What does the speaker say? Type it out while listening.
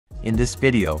In this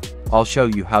video, I'll show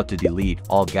you how to delete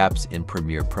all gaps in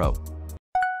Premiere Pro.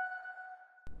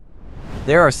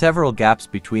 There are several gaps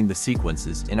between the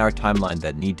sequences in our timeline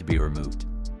that need to be removed.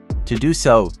 To do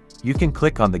so, you can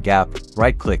click on the gap,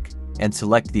 right-click, and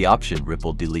select the option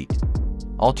Ripple Delete.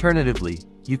 Alternatively,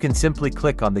 you can simply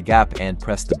click on the gap and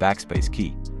press the backspace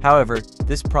key. However,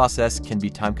 this process can be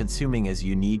time-consuming as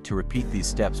you need to repeat these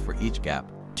steps for each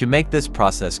gap. To make this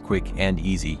process quick and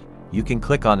easy, you can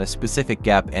click on a specific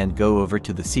gap and go over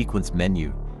to the Sequence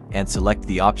menu and select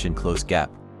the option Close Gap.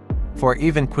 For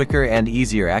even quicker and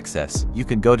easier access, you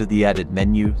can go to the Edit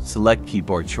menu, select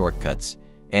Keyboard Shortcuts,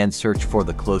 and search for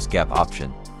the Close Gap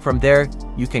option. From there,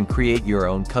 you can create your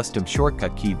own custom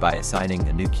shortcut key by assigning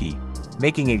a new key,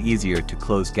 making it easier to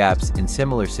close gaps in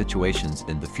similar situations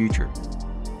in the future.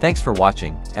 Thanks for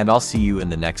watching, and I'll see you in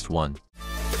the next one.